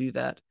try to do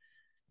that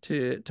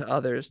to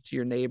others, to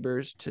your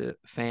neighbors, to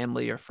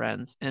family or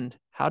friends, and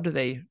how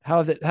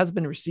has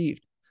been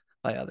received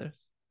by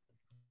others?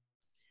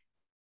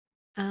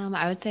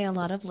 I would say a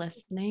lot of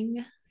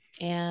listening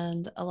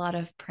and a lot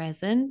of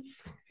presence.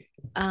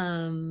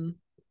 a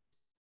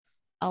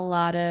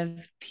lot of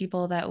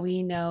people that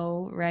we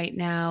know right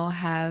now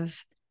have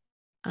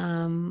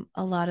a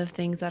lot of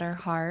things that are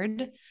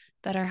hard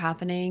that are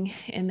happening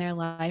in their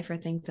life or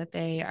things that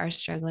they are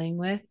struggling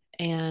with.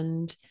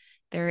 And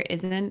there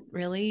isn't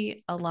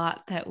really a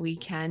lot that we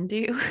can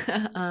do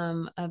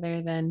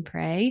other than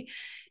pray.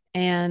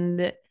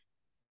 And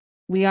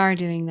we are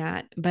doing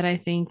that. But I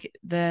think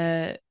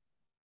the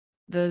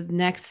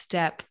next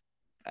step,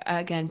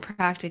 again,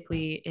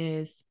 practically,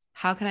 is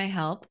how can I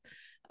help?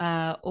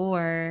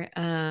 Or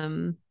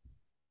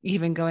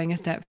even going a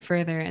step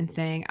further and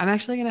saying, I'm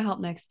actually going to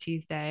help next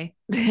Tuesday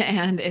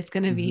and it's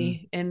going to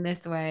be in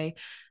this way.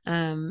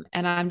 And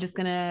I'm just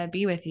going to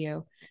be with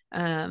you.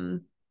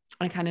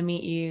 I kind of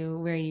meet you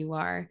where you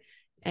are.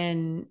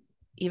 And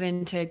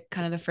even to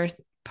kind of the first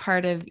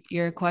part of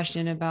your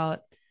question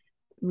about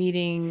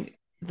meeting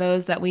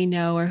those that we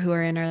know or who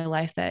are in our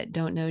life that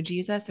don't know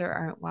Jesus or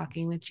aren't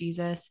walking with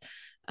Jesus,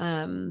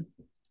 um,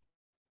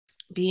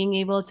 being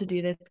able to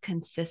do this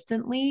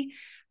consistently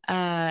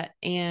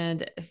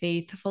and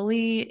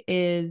faithfully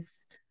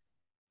is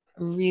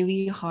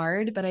really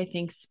hard, but I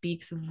think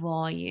speaks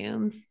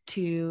volumes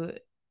to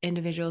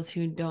individuals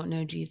who don't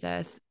know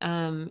Jesus.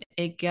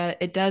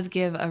 It does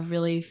give a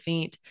really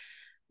faint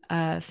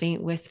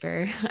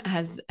whisper,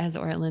 as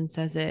Ortland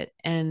says it,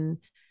 and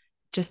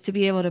just to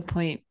be able to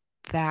point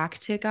back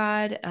to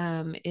God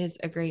is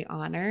a great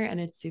honor and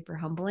it's super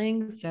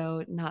humbling.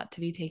 So not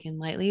to be taken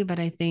lightly, but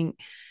I think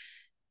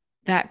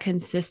that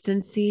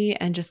consistency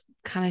and just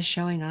kind of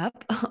showing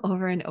up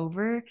over and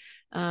over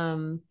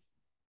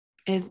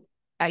is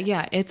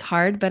yeah, it's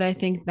hard, but I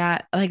think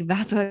that like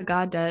that's what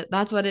God does.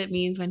 That's what it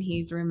means when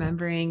he's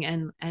remembering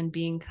and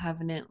being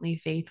covenantly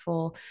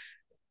faithful.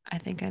 I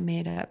think I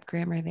made up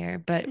grammar there,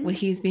 but when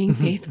he's being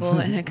faithful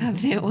in a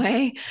covenant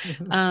way.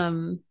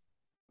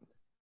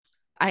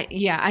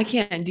 I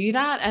can't do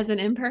that as an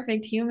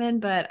imperfect human,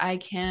 but I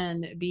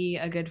can be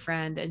a good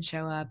friend and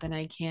show up and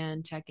I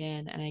can check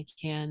in and I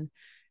can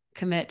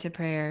commit to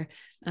prayer.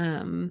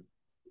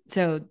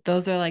 So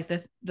those are like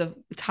the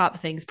top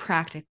things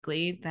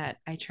practically that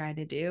I try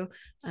to do,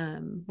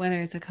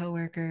 whether it's a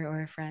coworker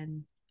or a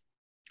friend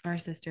or a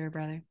sister or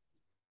brother.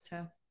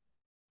 So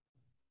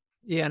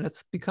Yeah, and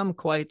it's become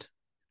quite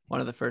one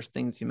of the first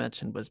things you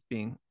mentioned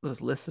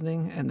was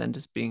listening and then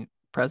just being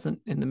present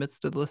in the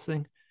midst of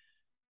listening.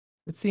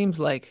 It seems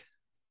like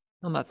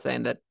I'm not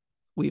saying that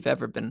we've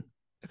ever been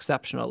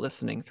exceptional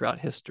listening throughout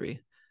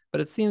history,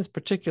 but it seems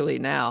particularly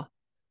now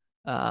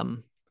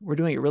we're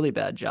doing a really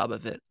bad job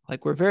of it.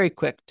 Like we're very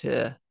quick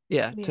to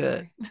yeah.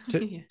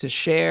 to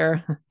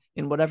share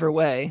in whatever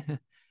way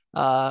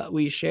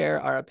we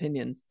share our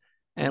opinions,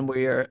 and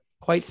we are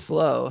quite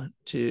slow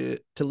to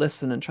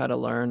listen and try to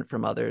learn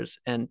from others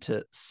and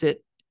to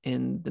sit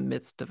in the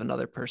midst of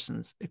another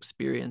person's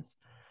experience.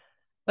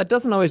 That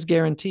doesn't always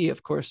guarantee,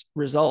 of course,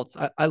 results.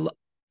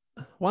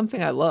 One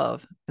thing I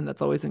love, and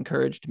that's always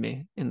encouraged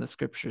me in the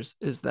scriptures,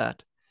 is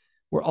that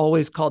we're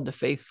always called to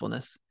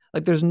faithfulness.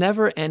 Like there's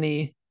never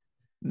any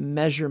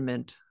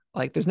measurement,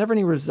 like there's never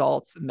any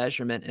results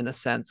measurement in a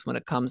sense when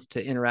it comes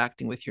to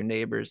interacting with your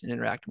neighbors and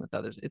interacting with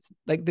others. It's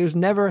like there's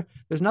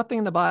nothing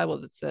in the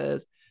Bible that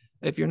says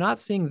if you're not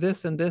seeing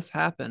this and this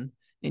happen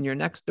in your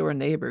next door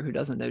neighbor who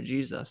doesn't know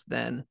Jesus,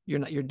 then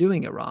you're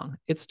doing it wrong.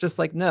 It's just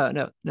like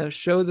no,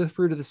 show the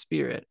fruit of the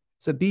Spirit.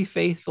 So be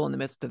faithful in the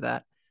midst of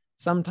that.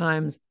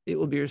 Sometimes it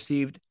will be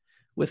received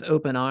with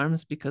open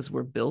arms because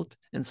we're built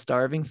and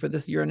starving for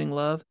this yearning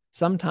love.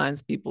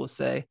 Sometimes people will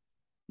say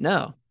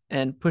no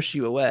and push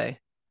you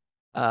away.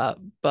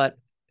 But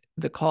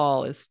the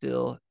call is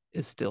still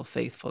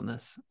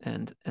faithfulness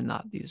and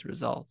not these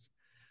results.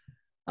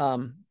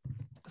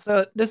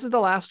 So this is the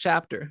last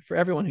chapter for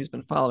everyone who's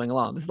been following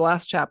along. This is the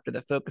last chapter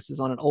that focuses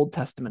on an Old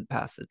Testament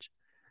passage.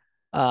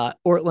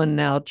 Ortland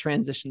now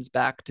transitions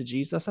back to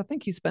Jesus. I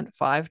think he spent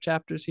 5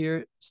 chapters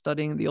here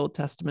studying the Old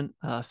Testament,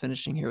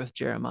 finishing here with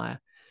Jeremiah.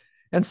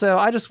 And so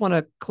I just want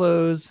to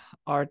close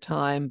our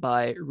time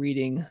by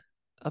reading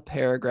a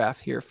paragraph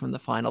here from the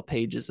final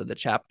pages of the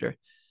chapter.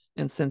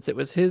 And since it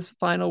was his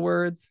final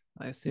words,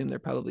 I assume they're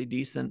probably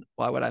decent.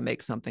 Why would I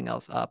make something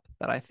else up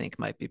that I think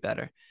might be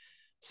better?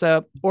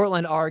 So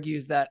Ortland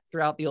argues that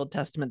throughout the Old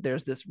Testament,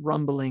 there's this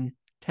rumbling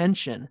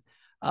tension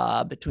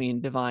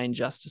between divine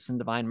justice and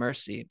divine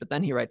mercy. But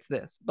then he writes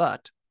this,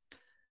 but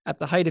at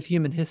the height of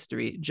human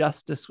history,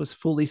 justice was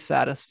fully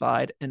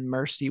satisfied and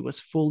mercy was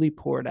fully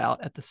poured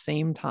out at the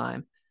same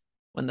time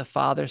when the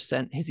Father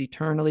sent his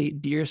eternally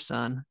dear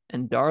Son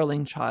and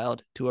darling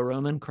child to a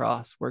Roman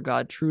cross where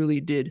God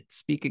truly did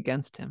speak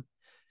against him,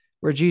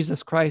 where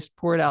Jesus Christ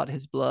poured out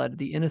his blood,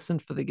 the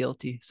innocent for the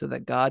guilty, so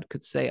that God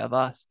could say of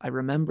us, I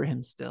remember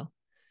him still.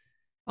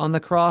 On the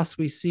cross,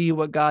 we see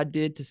what God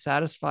did to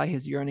satisfy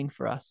his yearning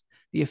for us,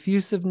 the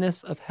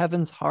effusiveness of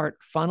heaven's heart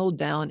funneled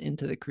down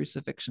into the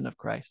crucifixion of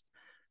Christ.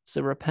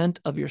 So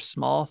repent of your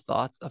small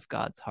thoughts of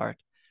God's heart.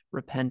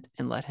 Repent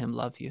and let him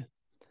love you.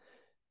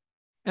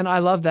 And I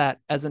love that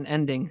as an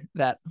ending,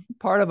 that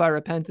part of our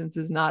repentance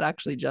is not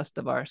actually just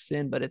of our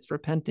sin, but it's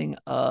repenting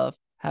of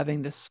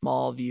having this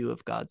small view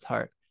of God's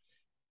heart.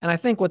 And I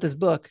think what this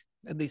book,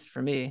 at least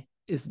for me,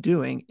 is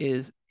doing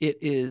is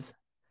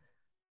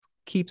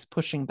keeps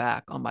pushing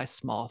back on my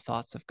small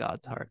thoughts of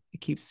God's heart.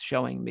 It keeps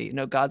showing me,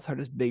 God's heart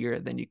is bigger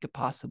than you could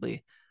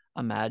possibly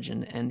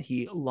imagine. And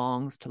he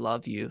longs to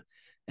love you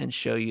and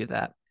show you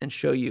that, and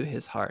show you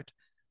his heart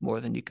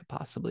more than you could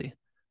possibly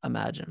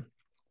imagine.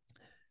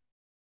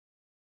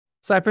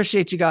 So I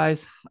appreciate you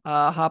guys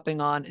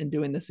hopping on and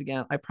doing this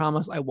again. I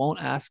promise I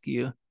won't ask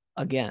you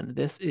again.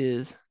 This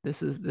is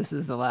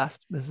the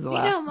last. This is the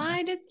last. We don't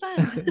mind. It's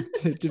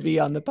fun to be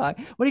on the pod.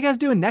 What are you guys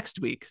doing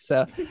next week?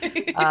 So,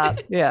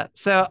 yeah.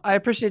 So I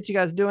appreciate you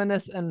guys doing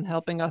this and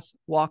helping us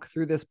walk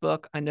through this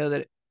book. I know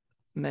that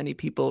many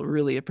people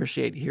really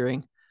appreciate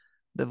hearing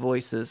the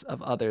voices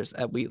of others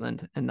at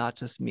Wheatland and not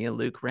just me and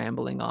Luke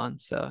rambling on.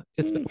 So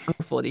it's been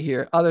wonderful to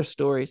hear other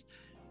stories,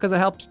 because it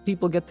helps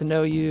people get to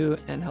know you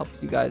and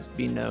helps you guys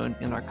be known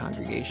in our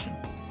congregation.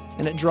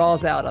 And it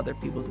draws out other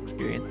people's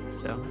experiences.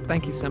 So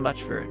thank you so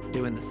much for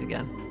doing this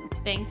again.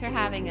 Thanks for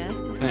having us.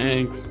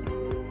 Thanks.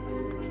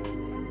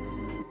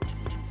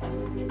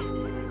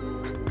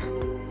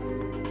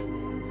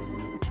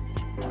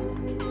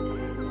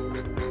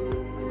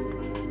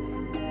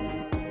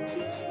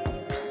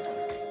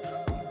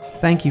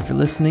 Thank you for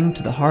listening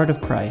to The Heart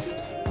of Christ,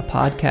 a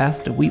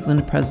podcast of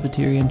Wheatland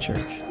Presbyterian Church.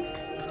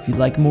 If you'd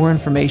like more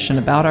information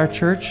about our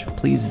church,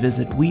 please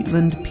visit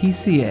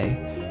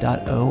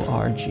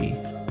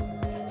wheatlandpca.org.